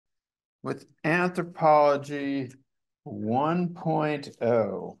with Anthropology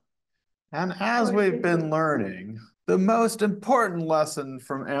 1.0. And as we've been learning, the most important lesson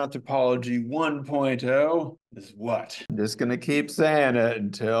from Anthropology 1.0 is what? I'm just going to keep saying it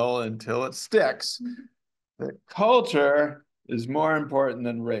until it sticks. That culture is more important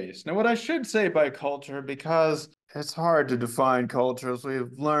than race. Now, what I should say by culture, because it's hard to define culture as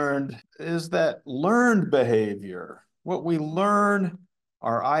we've learned, is that learned behavior, what we learn,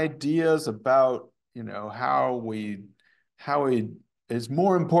 our ideas about, how we is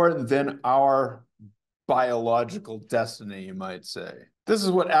more important than our biological destiny, you might say. This is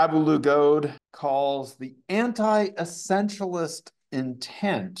what Abu-Lughod calls the anti-essentialist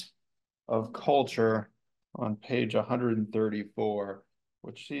intent of culture on page 134,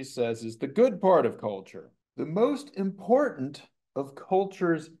 which she says is the good part of culture. The most important of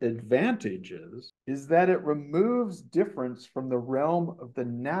culture's advantages is that it removes difference from the realm of the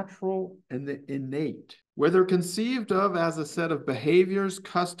natural and the innate. Whether conceived of as a set of behaviors,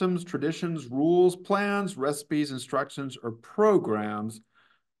 customs, traditions, rules, plans, recipes, instructions, or programs,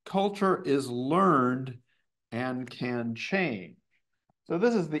 culture is learned and can change. So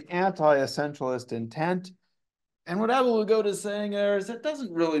this is the anti-essentialist intent. And what Abu-Lughod is saying there is it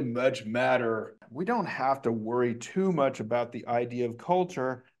doesn't really much matter. We don't have to worry too much about the idea of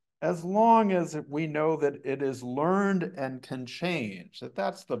culture as long as we know that it is learned and can change.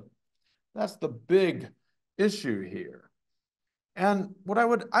 That's the big issue here. And what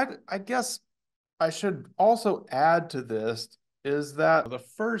I guess I should also add to this is that the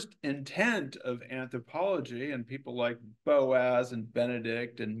first intent of anthropology and people like Boas and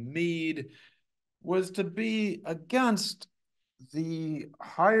Benedict and Mead was to be against the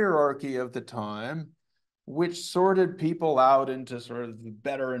hierarchy of the time, which sorted people out into sort of the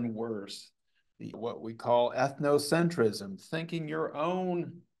better and worse, what we call ethnocentrism, thinking your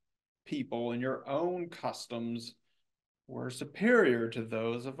own people and your own customs were superior to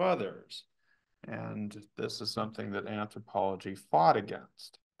those of others. And this is something that anthropology fought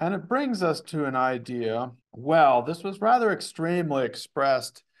against. And it brings us to an idea, well, this was rather extremely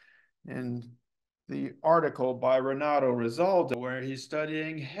expressed in the article by Renato Rosaldo, where he's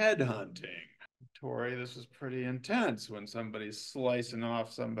studying headhunting. Tori, this is pretty intense when somebody's slicing off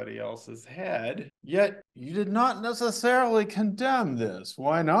somebody else's head. Yet you did not necessarily condemn this.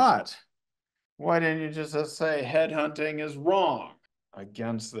 Why not? Why didn't you just say headhunting is wrong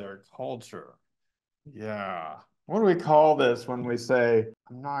against their culture? Yeah. What do we call this when we say,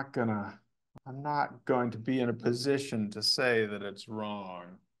 I'm not going to be in a position to say that it's wrong?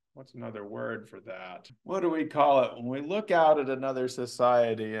 What's another word for that? What do we call it when we look out at another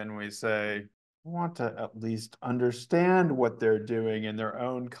society and we say, I want to at least understand what they're doing in their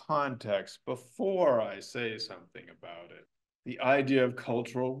own context before I say something about it? The idea of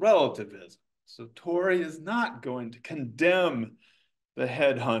cultural relativism. So Tori is not going to condemn the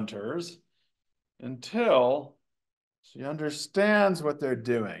headhunters until she understands what they're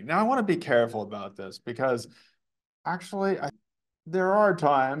doing. Now, I want to be careful about this because actually, there are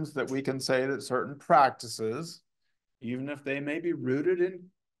times that we can say that certain practices, even if they may be rooted in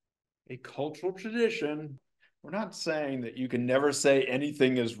a cultural tradition, we're not saying that you can never say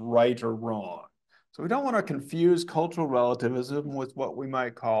anything is right or wrong. So we don't want to confuse cultural relativism with what we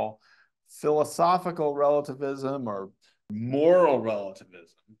might call philosophical relativism or moral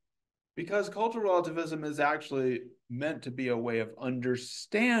relativism, because cultural relativism is actually meant to be a way of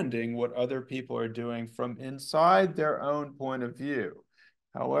understanding what other people are doing from inside their own point of view.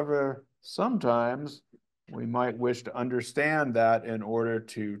 However, sometimes we might wish to understand that in order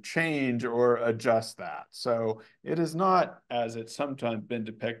to change or adjust that. So it is not, as it's sometimes been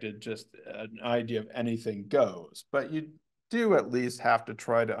depicted, just an idea of anything goes, but you do at least have to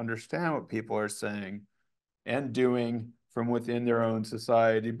try to understand what people are saying and doing from within their own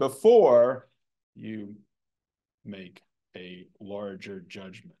society before you make a larger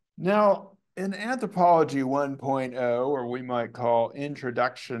judgment. Now, in Anthropology 1.0, or we might call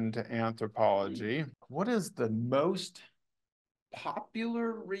Introduction to Anthropology, what is the most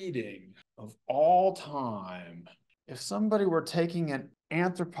popular reading of all time? If somebody were taking an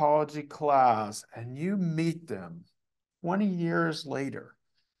anthropology class and you meet them 20 years later,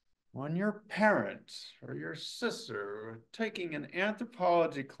 when your parents or your sister are taking an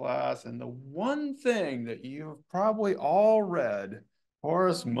anthropology class, and the one thing that you've probably all read,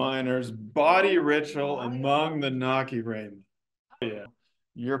 Horace Minor's Body Ritual Among the Naki Raymond. Yeah.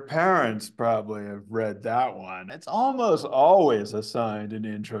 Your parents probably have read that one. It's almost always assigned an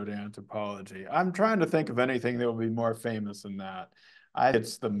intro to anthropology. I'm trying to think of anything that will be more famous than that.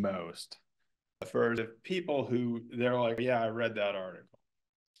 It's the most. For people who they're like, yeah, I read that article.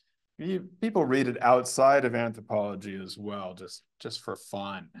 people read it outside of anthropology as well, just for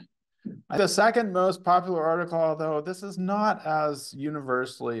fun. The second most popular article, although this is not as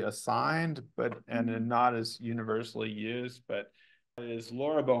universally assigned, and not as universally used, but is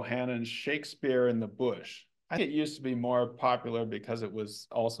Laura Bohannon's Shakespeare in the Bush. I think it used to be more popular because it was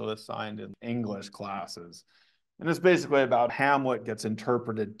also assigned in English classes. And it's basically about Hamlet gets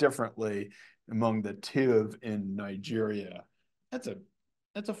interpreted differently among the Tiv in Nigeria. That's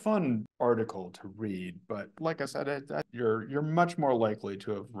a fun article to read, but like I said, you're much more likely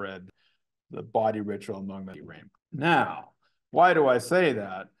to have read the body ritual among the rainbow. Now, why do I say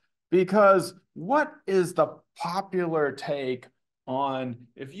that? Because what is the popular take on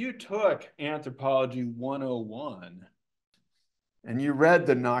if you took Anthropology 101 and you read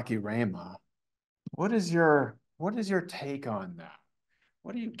the Nakirema, what is your take on that?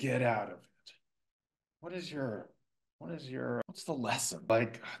 What do you get out of it? What's the lesson?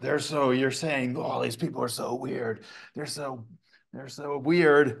 Like you're saying, oh, these people are so weird. They're so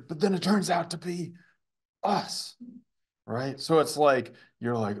weird, but then it turns out to be us, right? So it's like,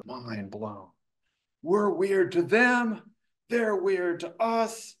 you're like mind blown. We're weird to them. They're weird to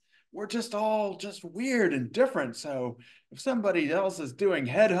us. We're just all just weird and different. So if somebody else is doing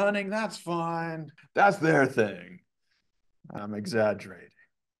headhunting, that's fine. That's their thing. I'm exaggerating.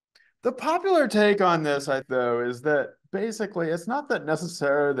 The popular take on this, though, is that basically it's not that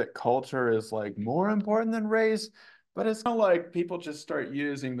necessarily that culture is like more important than race, but it's not like people just start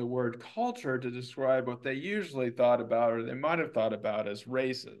using the word culture to describe what they usually thought about or they might have thought about as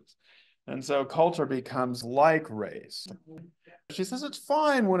races. And so culture becomes like race. She says it's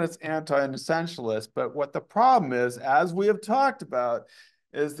fine when it's anti-essentialist, but what the problem is, as we have talked about,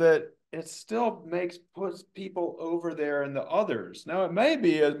 is that it still puts people over there in the others. Now, it may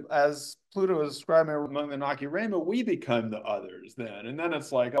be, as Pluto was describing among the Nakirema, we become the others then. And then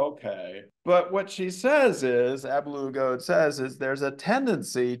it's like, okay. But what she says is, Abu-Lughod says, is there's a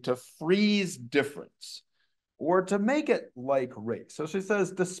tendency to freeze difference or to make it like race. So she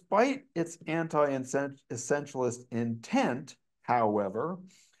says, despite its anti-essentialist intent, however,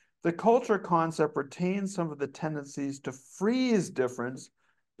 the culture concept retains some of the tendencies to freeze difference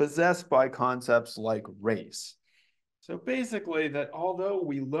possessed by concepts like race. So basically, that although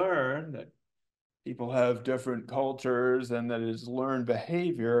we learn that people have different cultures and that it is learned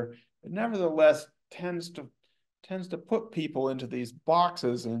behavior, it nevertheless tends to put people into these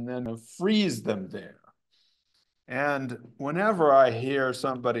boxes and then freeze them there. And whenever I hear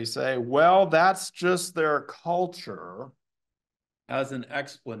somebody say, well, that's just their culture as an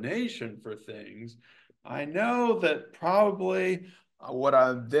explanation for things, I know that probably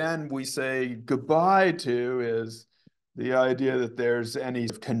we say goodbye to is the idea that there's any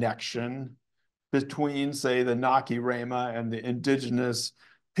connection between, say, the Nakirema and the indigenous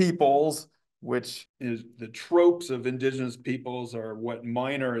peoples, which is the tropes of indigenous peoples are what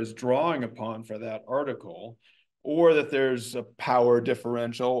Minor is drawing upon for that article, or that there's a power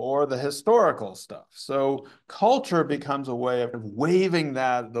differential or the historical stuff. So culture becomes a way of waving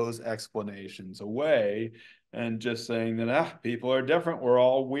those explanations away and just saying that people are different. We're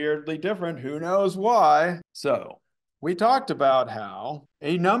all weirdly different. Who knows why? So we talked about how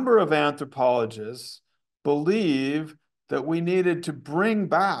a number of anthropologists believe that we needed to bring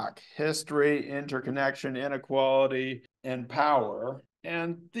back history, interconnection, inequality, and power.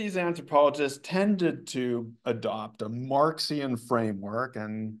 And these anthropologists tended to adopt a Marxian framework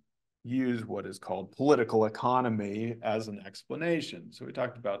and use what is called political economy as an explanation. So we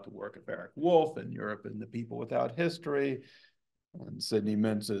talked about the work of Eric Wolf in Europe and the People Without History, and Sidney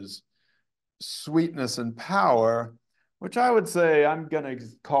Mintz's Sweetness and Power, which I would say I'm going to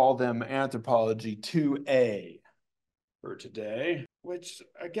call them Anthropology 2A for today, which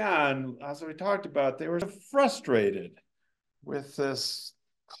again, as we talked about, they were frustrated with this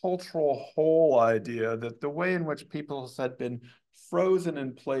cultural whole idea that the way in which peoples had been frozen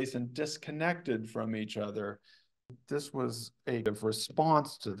in place and disconnected from each other, this was a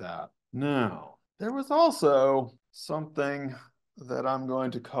response to that. Now, there was also something that I'm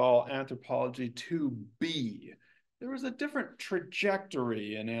going to call Anthropology 2B. There was a different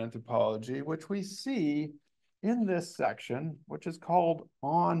trajectory in anthropology, which we see in this section, which is called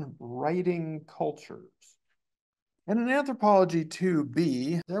On Writing Cultures. And in Anthropology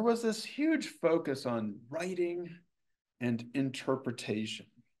 2B, there was this huge focus on writing and interpretation.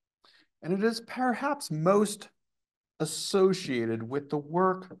 And it is perhaps most associated with the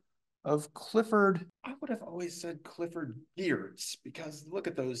work of Clifford. I would have always said Clifford Geertz, because look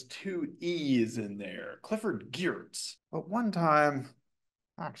at those two E's in there, Clifford Geertz. But one time,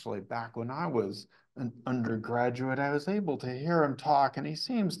 actually back when I was an undergraduate, I was able to hear him talk, and he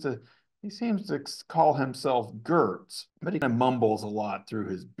seems to call himself Geertz, but he kind of mumbles a lot through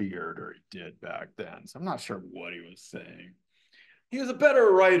his beard, or he did back then. So I'm not sure what he was saying. He was a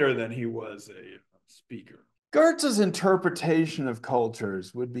better writer than he was a speaker. Geertz's interpretation of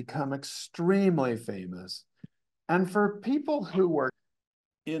cultures would become extremely famous. And for people who were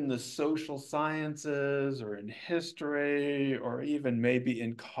in the social sciences or in history or even maybe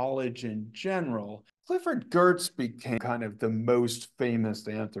in college in general, Clifford Geertz became kind of the most famous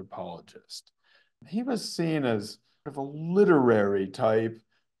anthropologist. He was seen as sort of a literary type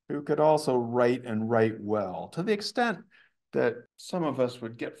who could also write and write well, to the extent that some of us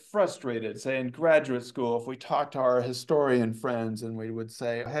would get frustrated, say in graduate school, if we talked to our historian friends and we would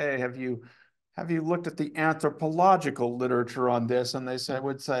say, hey, have you looked at the anthropological literature on this? And they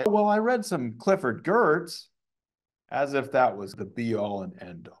would say, well, I read some Clifford Geertz, as if that was the be all and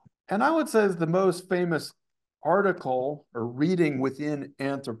end all. And I would say the most famous article or reading within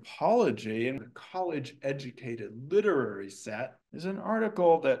anthropology in the college educated literary set is an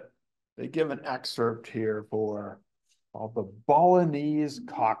article that they give an excerpt here for called the Balinese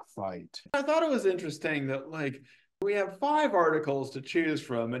Cockfight. I thought it was interesting that we have 5 articles to choose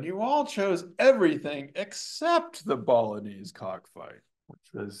from, and you all chose everything except the Balinese Cockfight, which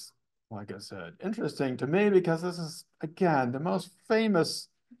was, like I said, interesting to me because this is, again, the most famous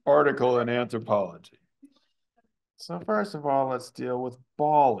article in anthropology. So first of all, let's deal with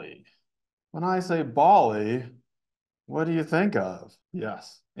Bali. When I say Bali, what do you think of?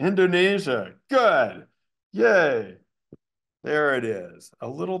 Yes, Indonesia. Good. Yay. There it is, a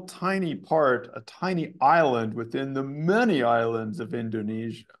little tiny part, a tiny island within the many islands of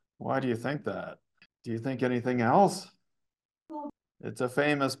Indonesia. Why do you think that? Do you think anything else? It's a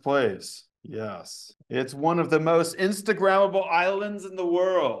famous place. Yes. It's one of the most Instagrammable islands in the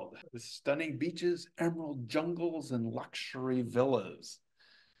world, with stunning beaches, emerald jungles, and luxury villas.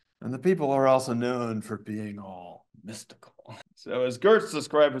 And the people are also known for being all mystical. So as Geertz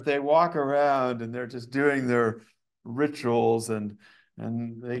described it, they walk around and they're just doing their rituals and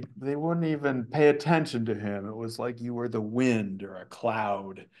they wouldn't even pay attention to him. It was like you were the wind or a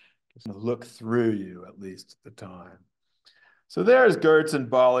cloud, just look through you, at least at the time. So there's Geertz in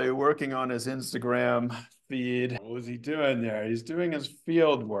Bali working on his Instagram feed. What was he doing there? He's doing his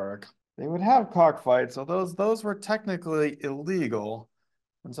field work. They would have cockfights, so those were technically illegal.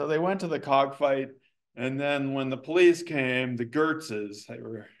 And so they went to the cockfight, and then when the police came, the Geertzes, they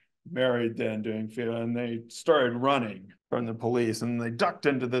were married then doing field, and they started running from the police, and they ducked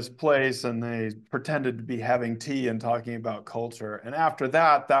into this place, and they pretended to be having tea and talking about culture. And after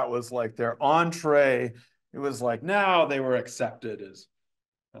that, that was like their entree. It was like now they were accepted as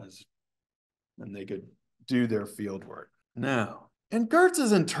and they could do their field work. Now, in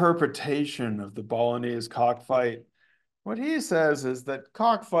Geertz's interpretation of the Balinese cockfight, what he says is that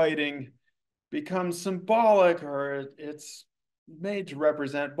cockfighting becomes symbolic, or it's made to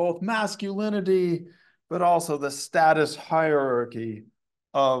represent both masculinity, but also the status hierarchy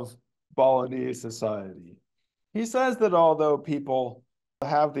of Balinese society. He says that although people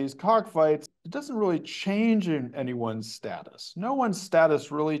have these cockfights, it doesn't really change in anyone's status. No one's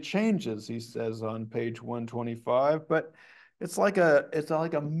status really changes, he says on page 125, but it's like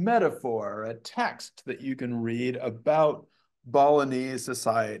a metaphor, a text that you can read about Balinese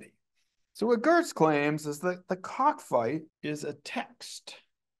society. So what Geertz claims is that the cockfight is a text.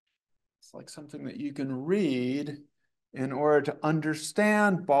 It's like something that you can read in order to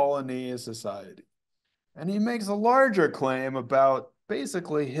understand Balinese society. And he makes a larger claim about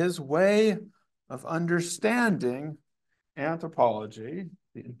basically his way of understanding anthropology,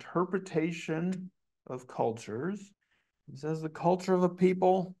 the interpretation of cultures. He says the culture of a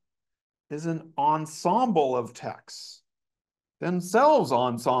people is an ensemble of texts, themselves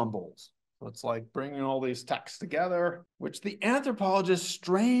ensembles. So it's like bringing all these texts together, which the anthropologist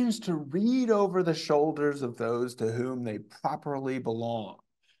strains to read over the shoulders of those to whom they properly belong.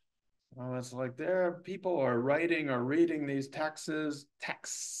 Well, it's like there people are writing or reading these texts.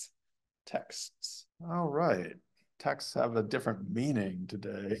 All right. Texts have a different meaning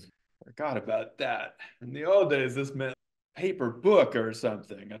today. Forgot about that. In the old days, this meant paper book or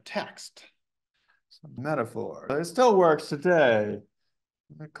something, a text, some metaphor. It still works today.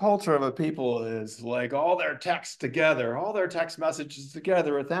 The culture of a people is like all their texts together, all their text messages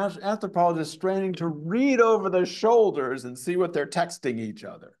together, with anthropologists straining to read over their shoulders and see what they're texting each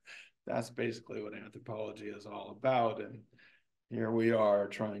other. That's basically what anthropology is all about. And here we are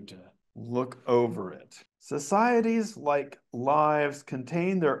trying to look over it. Societies, like lives,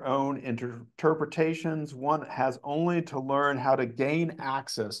 contain their own interpretations. One has only to learn how to gain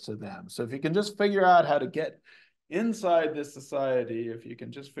access to them. So if you can just figure out how to get inside this society, if you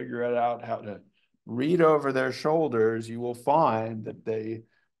can just figure out how to read over their shoulders, you will find that they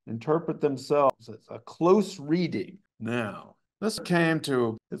interpret themselves as a close reading. Now, this came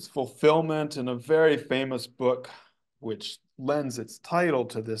to its fulfillment in a very famous book, which lends its title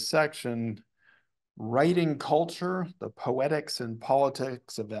to this section, Writing Culture, The Poetics and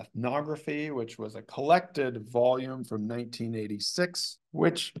Politics of Ethnography, which was a collected volume from 1986,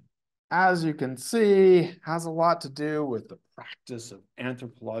 which, as you can see, has a lot to do with the practice of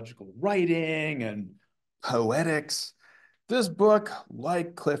anthropological writing and poetics. This book,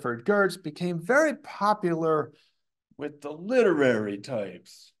 like Clifford Geertz, became very popular with the literary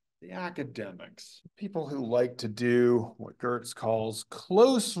types, the academics, people who like to do what Geertz calls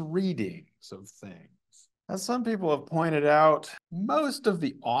close readings of things. As some people have pointed out, most of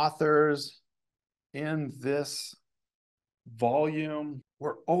the authors in this volume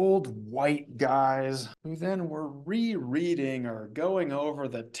were old white guys who then were rereading or going over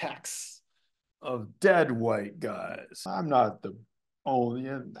the texts of dead white guys. I'm not the only,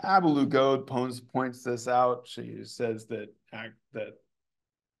 Abu-Lughod points this out. She says that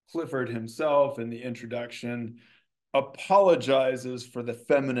Clifford himself in the introduction apologizes for the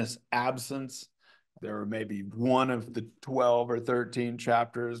feminist absence. There were maybe one of the 12 or 13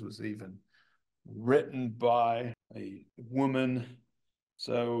 chapters was even written by a woman.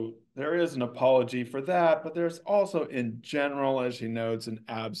 So there is an apology for that, but there's also in general, as she notes, an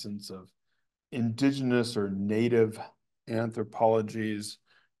absence of indigenous or native anthropologies,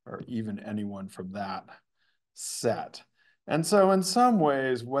 or even anyone from that set. And so in some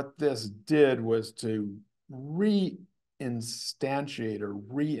ways, what this did was to reinstantiate or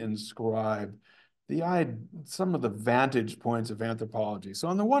reinscribe some of the vantage points of anthropology. So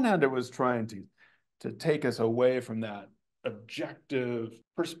on the one hand, it was trying to take us away from that objective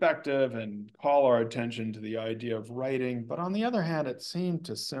perspective and call our attention to the idea of writing. But on the other hand, it seemed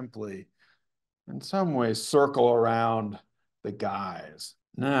to simply, in some ways, circle around the guys.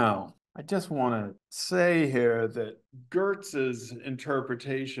 Now, I just want to say here that Geertz's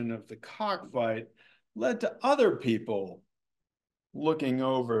interpretation of the cockfight led to other people looking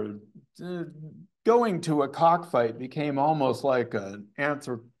over. Going to a cockfight became almost like an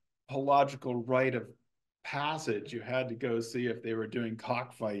anthropological rite of passage. You had to go see if they were doing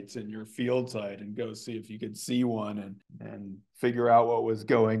cockfights in your field site and go see if you could see one and figure out what was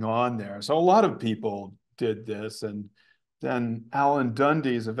going on there. So a lot of people did this. And then Alan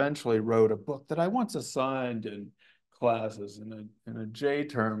Dundes eventually wrote a book that I once assigned in classes, in a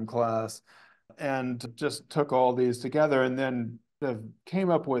J-term class, and just took all these together and then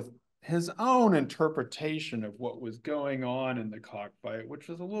came up with his own interpretation of what was going on in the cockfight, which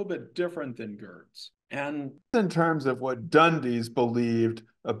was a little bit different than Geertz. And in terms of what Dundes believed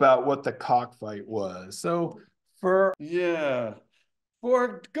about what the cockfight was. So for Geertz,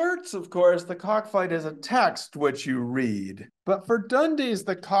 of course, the cockfight is a text which you read. But for Dundes,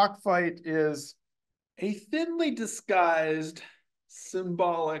 the cockfight is a thinly disguised,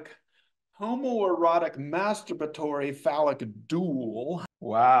 symbolic, homoerotic, masturbatory, phallic duel.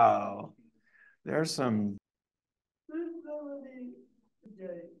 Wow. There's some...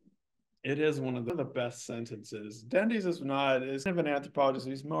 It is one of the best sentences. Dundes is kind of an anthropologist.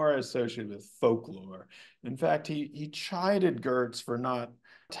 He's more associated with folklore. In fact, he chided Geertz for not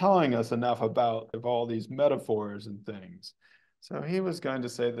telling us enough about all these metaphors and things. So he was going to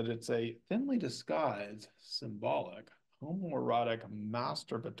say that it's a thinly disguised, symbolic, homoerotic,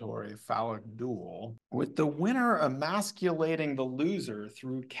 masturbatory, phallic duel, with the winner emasculating the loser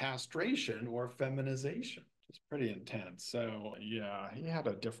through castration or feminization. It's pretty intense. So yeah, he had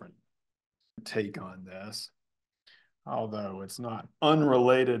a different take on this, although it's not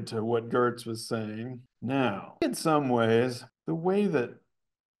unrelated to what Geertz was saying. Now, in some ways, the way that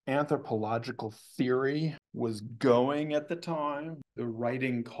anthropological theory was going at the time, the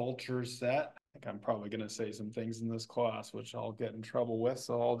writing culture set. I think I'm probably going to say some things in this class which I'll get in trouble with,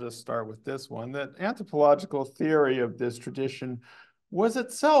 so I'll just start with this one, that anthropological theory of this tradition was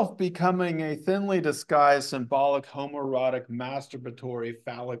itself becoming a thinly disguised, symbolic, homoerotic, masturbatory,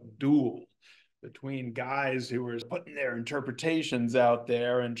 phallic duel between guys who were putting their interpretations out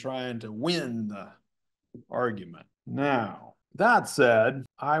there and trying to win the argument. Now, that said,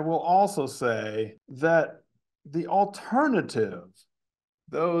 I will also say that the alternative,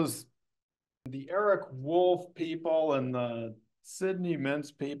 the Eric Wolf people and the Sidney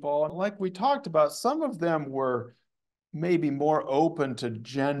Mintz people, like we talked about, some of them were maybe more open to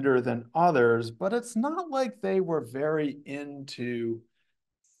gender than others, but it's not like they were very into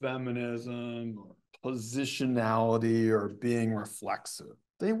feminism or positionality or being reflexive.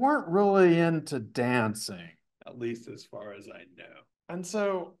 They weren't really into dancing, at least as far as I know. And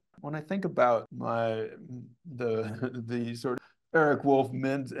so when I think about the sort of Eric Wolf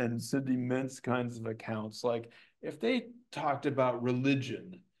Mintz and Cindy Mintz kinds of accounts, like if they talked about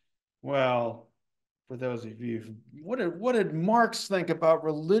religion, well, for those of you, what did Marx think about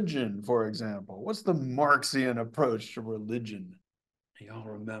religion, for example? What's the Marxian approach to religion? Y'all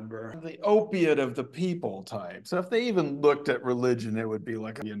remember the opiate of the people type. So if they even looked at religion, it would be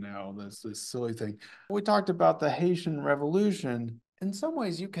like, this silly thing. We talked about the Haitian Revolution. In some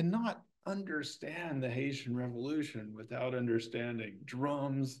ways, you cannot understand the Haitian Revolution without understanding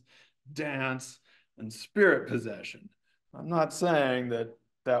drums, dance, and spirit possession. I'm not saying that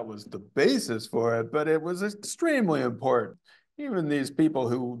that was the basis for it, but it was extremely important. Even these people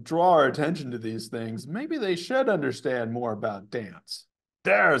who draw our attention to these things, maybe they should understand more about dance.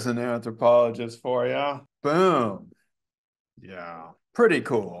 There's an anthropologist for you. Boom. Yeah, pretty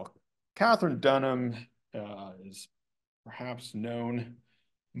cool. Katherine Dunham is perhaps known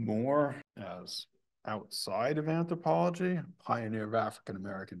more as outside of anthropology, a pioneer of African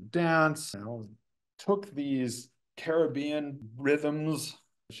American dance, took these Caribbean rhythms.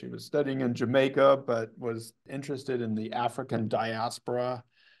 She was studying in Jamaica, but was interested in the African diaspora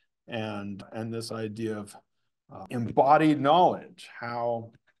and this idea of embodied knowledge,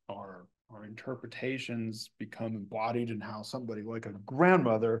 how our interpretations become embodied, and how somebody like a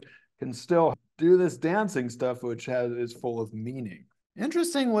grandmother can still do this dancing stuff, which is full of meaning.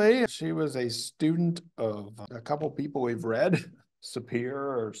 Interestingly, she was a student of a couple people we've read, Sapir,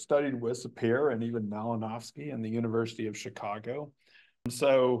 or studied with Sapir, and even Malinowski in the University of Chicago.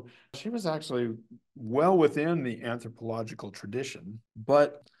 So she was actually well within the anthropological tradition,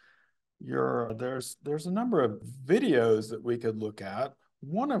 but there's a number of videos that we could look at,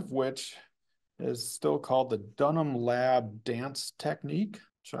 one of which is still called the Dunham Lab dance technique.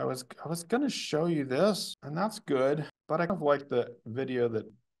 So I was going to show you this, and that's good, but I kind of like the video that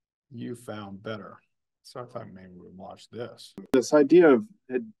you found better. So I thought maybe we'd watch this. This idea of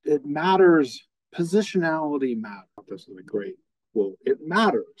it matters, positionality matters. This is a great quote. It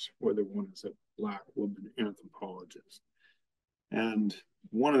matters whether one is a Black woman anthropologist. And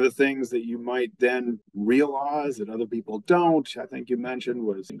one of the things that you might then realize that other people don't, I think you mentioned,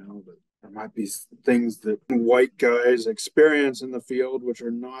 was, that there might be things that white guys experience in the field which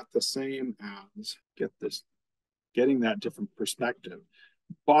are not the same as getting that different perspective.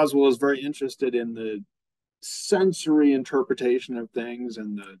 Boswell is very interested in the sensory interpretation of things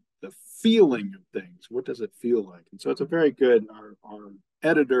and the feeling of things. What does it feel like? And so it's a very good, our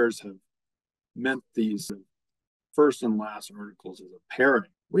editors have meant these first and last articles as a pairing.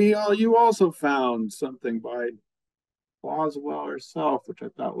 You also found something by Boswell herself, which I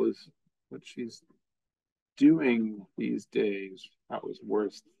thought was what she's doing these days. That was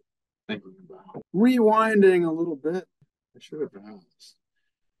worth thinking about. Rewinding a little bit, I should have asked.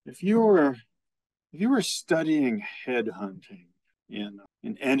 If you were studying headhunting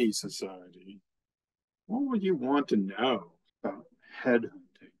in any society, what would you want to know about headhunting?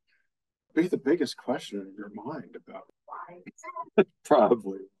 Be the biggest question in your mind about why.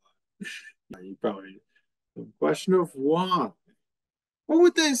 Probably. You probably the question of why. What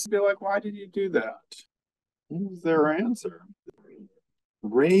would they be like? Why did you do that? What was their answer?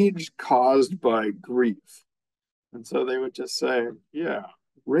 Rage caused by grief. And so they would just say, yeah,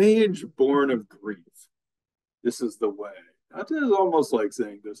 rage born of grief. This is the way. That is almost like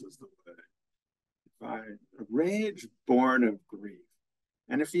saying this is the way. Rage born of grief.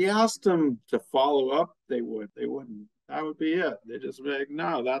 And if you asked them to follow up, they wouldn't. That would be it. They just be like,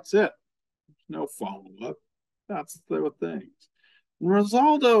 no, that's it. There's no follow up. That's the things.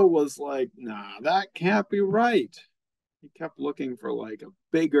 Rosaldo was like, nah, that can't be right. He kept looking for like a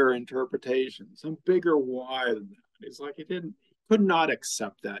bigger interpretation, some bigger why than that. He's like, he could not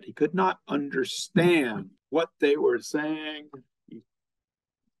accept that. He could not understand what they were saying. It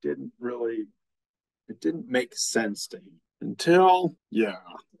didn't make sense to him until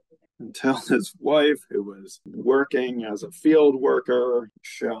his wife, who was working as a field worker,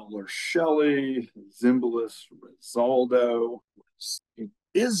 Shelley, Zimbalist, Rosaldo,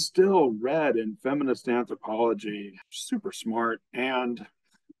 is still read in feminist anthropology, super smart and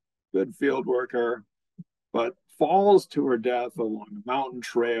good field worker, but falls to her death along a mountain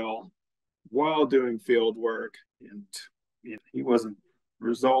trail while doing field work. And he wasn't,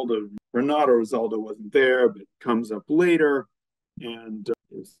 Renato Rosaldo wasn't there, but comes up later and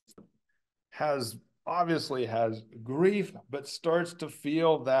has obviously has grief, but starts to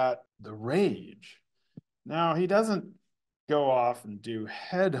feel that the rage. Now, he doesn't go off and do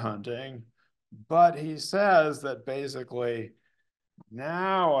headhunting, but he says that basically,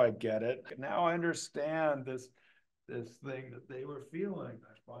 now I get it. Now I understand this thing that they were feeling.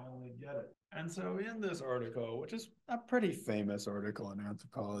 I finally get it. And so in this article, which is a pretty famous article in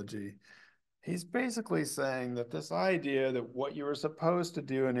anthropology, he's basically saying that this idea that what you were supposed to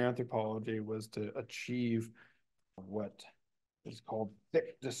do in anthropology was to achieve what is called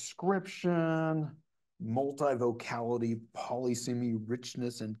thick description, multivocality, polysemy,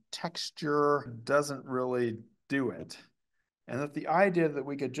 richness, and texture doesn't really do it. And that the idea that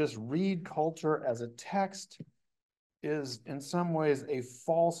we could just read culture as a text is in some ways a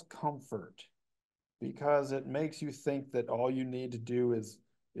false comfort, because it makes you think that all you need to do is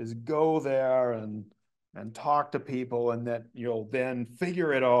go there and talk to people, and that you'll then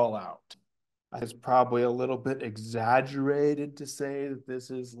figure it all out. It's probably a little bit exaggerated to say that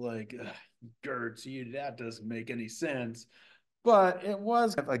this is like, Geertz, that doesn't make any sense. But it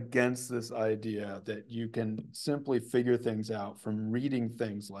was against this idea that you can simply figure things out from reading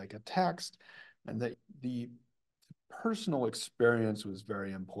things like a text, and that the personal experience was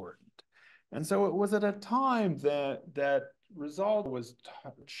very important. And so it was at a time that Rosaldo was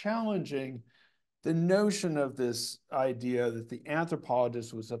challenging the notion of this idea that the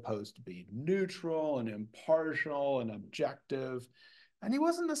anthropologist was supposed to be neutral and impartial and objective. And he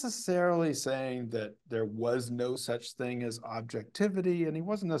wasn't necessarily saying that there was no such thing as objectivity, and he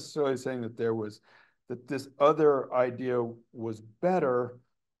wasn't necessarily saying that that this other idea was better,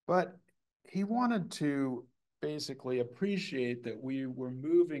 but he wanted to basically appreciate that we were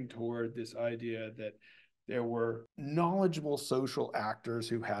moving toward this idea that there were knowledgeable social actors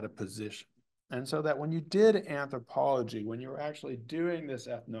who had a position. And so that when you did anthropology, when you were actually doing this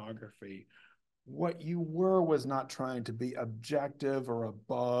ethnography, what you were was not trying to be objective or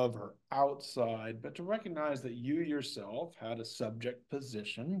above or outside, but to recognize that you yourself had a subject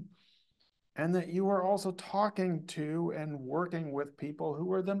position, and that you were also talking to and working with people who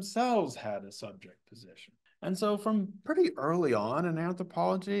were themselves had a subject position. And so from pretty early on in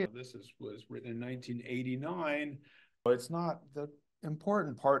anthropology, was written in 1989, it's not, the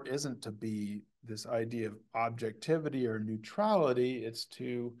important part isn't to be this idea of objectivity or neutrality, it's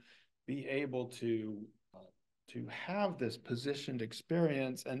to be able to have this positioned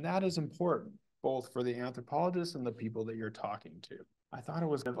experience, and that is important both for the anthropologist and the people that you're talking to. I thought it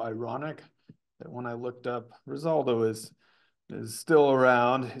was kind of ironic that when I looked up, Rosaldo is still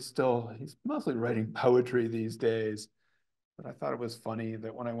around. He's mostly writing poetry these days. But I thought it was funny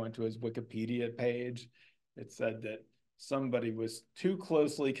that when I went to his Wikipedia page, it said that somebody was too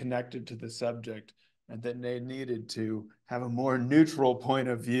closely connected to the subject and that they needed to have a more neutral point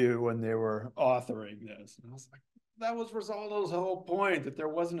of view when they were authoring this. And I was like, that was Rosaldo's whole point, that there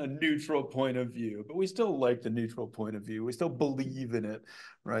wasn't a neutral point of view, but we still like the neutral point of view. We still believe in it,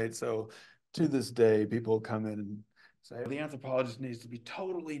 right? So to this day, people come in and say the anthropologist needs to be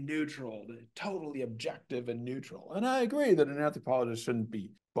totally neutral, totally objective and neutral. And I agree that an anthropologist shouldn't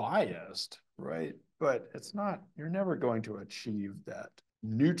be biased, right? But it's not, you're never going to achieve that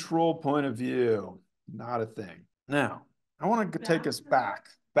neutral point of view. Not a thing. Now, I want to take us back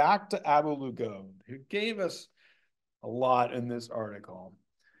to Abu-Lughod, who gave us a lot in this article.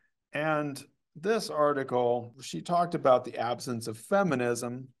 And this article, she talked about the absence of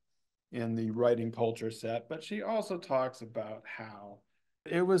feminism in the writing culture set, but she also talks about how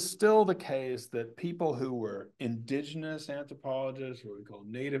it was still the case that people who were indigenous anthropologists, what we call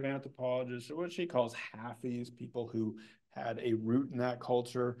native anthropologists, or what she calls halfies, people who had a root in that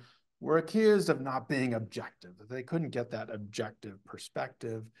culture, were accused of not being objective. They couldn't get that objective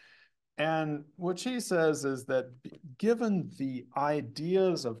perspective. And what she says is that given the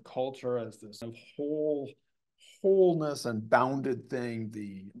ideas of culture as this wholeness and bounded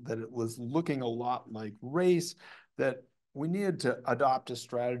thing, that it was looking a lot like race, that we needed to adopt a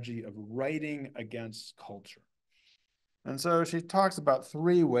strategy of writing against culture. And so she talks about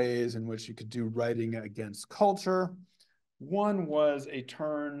three ways in which you could do writing against culture. One was a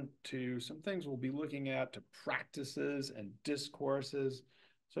turn to some things we'll be looking at, to practices and discourses.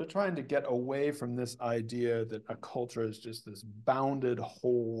 So trying to get away from this idea that a culture is just this bounded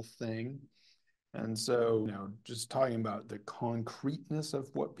whole thing. And so, just talking about the concreteness of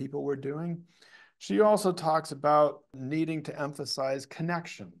what people were doing. She also talks about needing to emphasize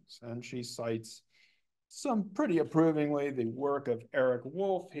connections, and she cites some pretty approvingly the work of Eric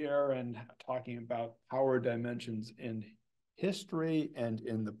Wolf here, and talking about power dimensions in history and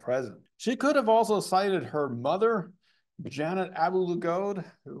in the present. She could have also cited her mother, Janet Abu-Lughod,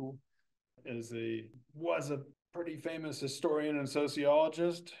 who was a pretty famous historian and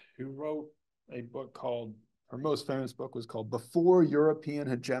sociologist who wrote a book called, her most famous book was called Before European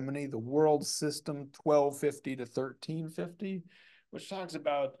Hegemony, The World System 1250 to 1350, which talks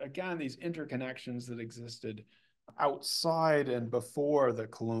about, again, these interconnections that existed outside and before the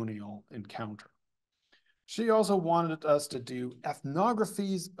colonial encounter. She also wanted us to do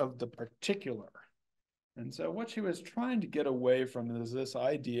ethnographies of the particular. And so what she was trying to get away from is this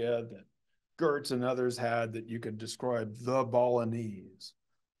idea that Geertz and others had that you could describe the Balinese,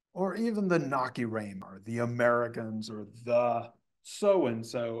 or even the Nakirema, or the Americans, or the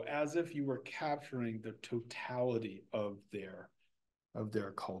so-and-so, as if you were capturing the totality of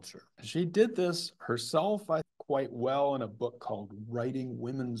their culture. She did this herself, I think, quite well in a book called Writing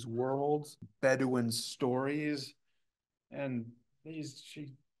Women's Worlds, Bedouin Stories. And she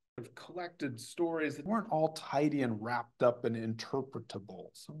collected stories that weren't all tidy and wrapped up and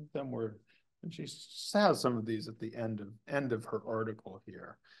interpretable. Some of them were, and she has some of these at the end of her article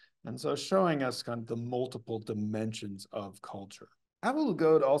here. And so showing us kind of the multiple dimensions of culture.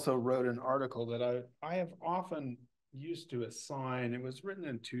 Abu-Lughod also wrote an article that I have often used to assign. It was written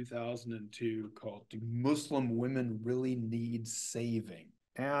in 2002 called Do Muslim Women Really Need Saving?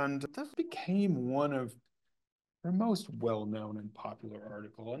 And this became one of her most well-known and popular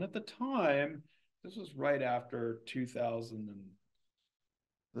article. And at the time, this was right after 2000 and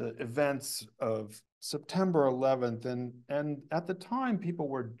the events of September 11th. And at the time, people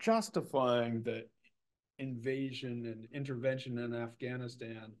were justifying the invasion and intervention in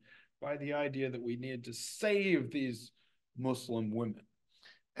Afghanistan by the idea that we needed to save these Muslim women.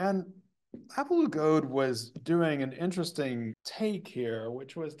 And Abu-Lughod was doing an interesting take here,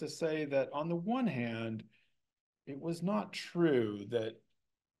 which was to say that on the one hand, it was not true that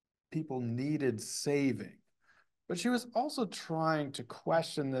people needed saving, but she was also trying to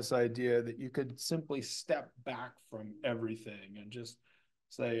question this idea that you could simply step back from everything and just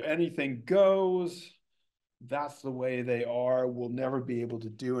say anything goes, that's the way they are, we'll never be able to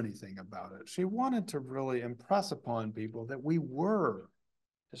do anything about it. She wanted to really impress upon people that we were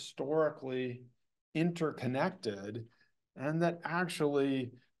historically interconnected and that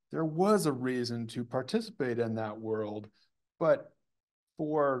actually there was a reason to participate in that world, but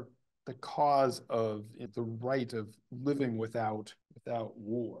for the cause of the right of living without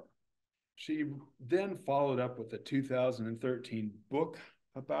war. She then followed up with a 2013 book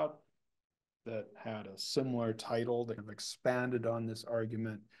about that had a similar title that have expanded on this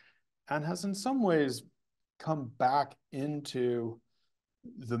argument and has in some ways come back into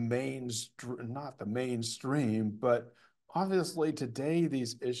the mainstream, not the mainstream, but obviously today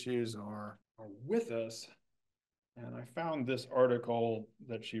these issues are with us. And I found this article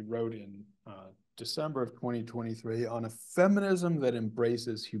that she wrote in December of 2023 on a feminism that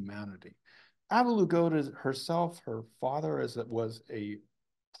embraces humanity. Abu-Lughod herself, her father was a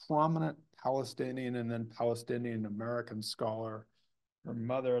prominent Palestinian and then Palestinian American scholar. Her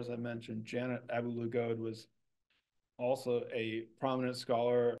mother, as I mentioned, Janet Abu-Lughod, was also a prominent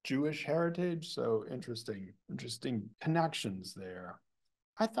scholar, Jewish heritage. So interesting connections there.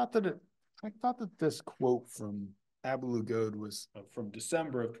 I thought that this quote from Abu-Lughod was from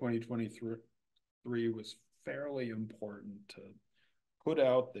December of 2023 was fairly important to put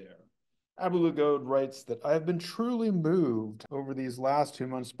out there. Abu-Lughod writes that I have been truly moved over these last 2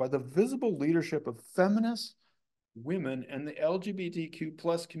 months by the visible leadership of feminists, women, and the LGBTQ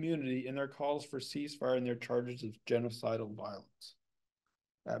plus community in their calls for ceasefire and their charges of genocidal violence.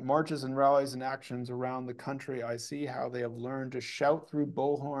 At marches and rallies and actions around the country, I see how they have learned to shout through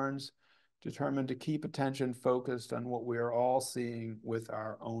bullhorns, determined to keep attention focused on what we are all seeing with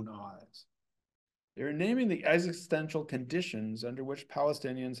our own eyes. They are naming the existential conditions under which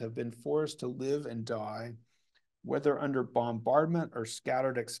Palestinians have been forced to live and die, whether under bombardment or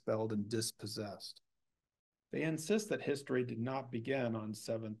scattered, expelled, and dispossessed. They insist that history did not begin on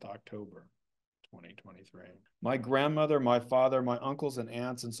 7th October, 2023. My grandmother, my father, my uncles and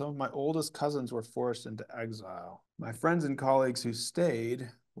aunts, and some of my oldest cousins were forced into exile. My friends and colleagues who stayed,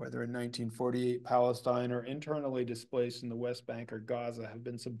 whether in 1948 Palestine or internally displaced in the West Bank or Gaza, have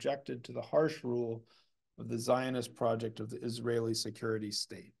been subjected to the harsh rule of the Zionist project of the Israeli security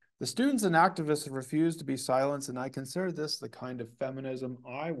state. The students and activists have refused to be silenced, and I consider this the kind of feminism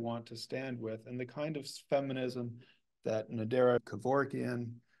I want to stand with and the kind of feminism that Nadera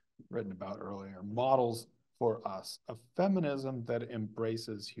Kevorkian, written about earlier, models for us, a feminism that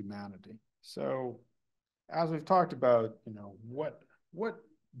embraces humanity. So as we've talked about, what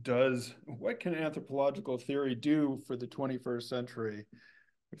can anthropological theory do for the 21st century?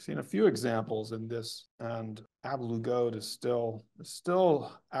 We've seen a few examples in this, and Abu-Lughod is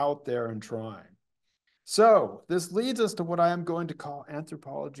still out there and trying. So this leads us to what I am going to call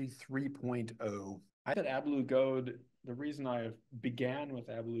Anthropology 3.0. I said Abu-Lughod, the reason I began with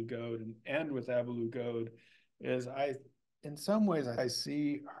Abu-Lughod and end with Abu-Lughod is in some ways, I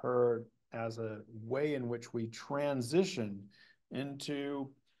see her as a way in which we transition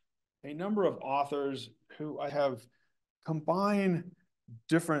into a number of authors who I have combined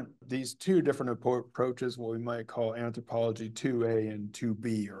these two different approaches, what we might call Anthropology 2A and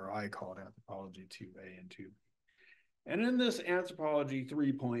 2B, or I call it Anthropology 2A and 2B. And in this Anthropology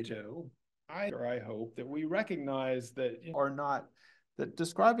 3.0, I hope that we recognize that that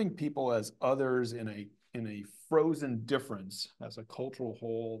describing people as others in a frozen difference as a cultural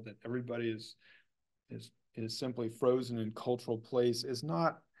whole, that everybody is simply frozen in cultural place is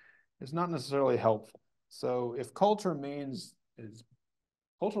not necessarily helpful. So if cultural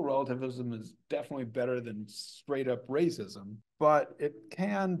relativism is definitely better than straight up racism, but it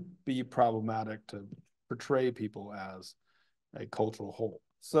can be problematic to portray people as a cultural whole.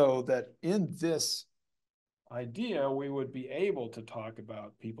 So that in this idea, we would be able to talk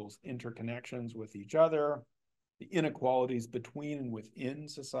about people's interconnections with each other, the inequalities between and within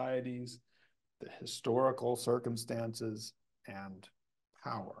societies, the historical circumstances, and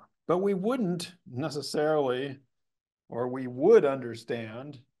power. But we wouldn't necessarily, or we would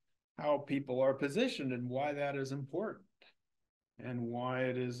understand how people are positioned and why that is important, and why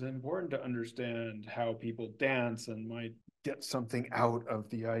it is important to understand how people dance and might get something out of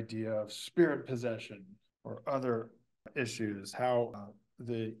the idea of spirit possession or other issues, how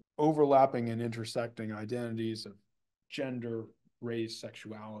the overlapping and intersecting identities of gender, race,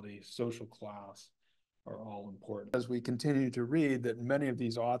 sexuality, social class are all important. As we continue to read, that many of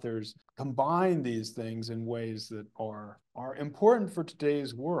these authors combine these things in ways that are important for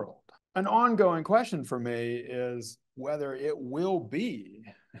today's world. An ongoing question for me is whether it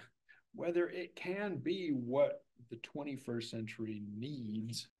can be what the 21st century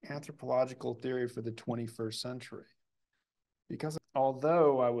needs, anthropological theory for the 21st century. Because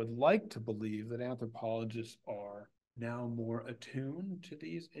although I would like to believe that anthropologists are now more attuned to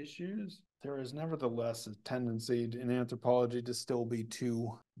these issues, there is nevertheless a tendency in anthropology to still be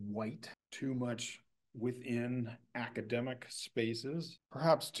too white, too much within academic spaces,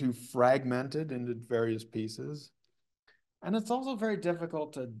 perhaps too fragmented into various pieces. And it's also very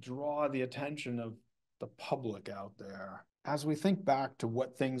difficult to draw the attention of the public out there. As we think back to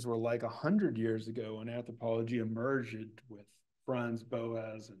what things were like 100 years ago when anthropology emerged with Franz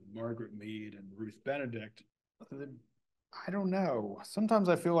Boas and Margaret Mead and Ruth Benedict, I don't know. Sometimes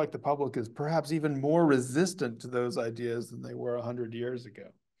I feel like the public is perhaps even more resistant to those ideas than they were 100 years ago.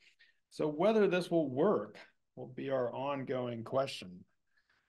 So whether this will work will be our ongoing question.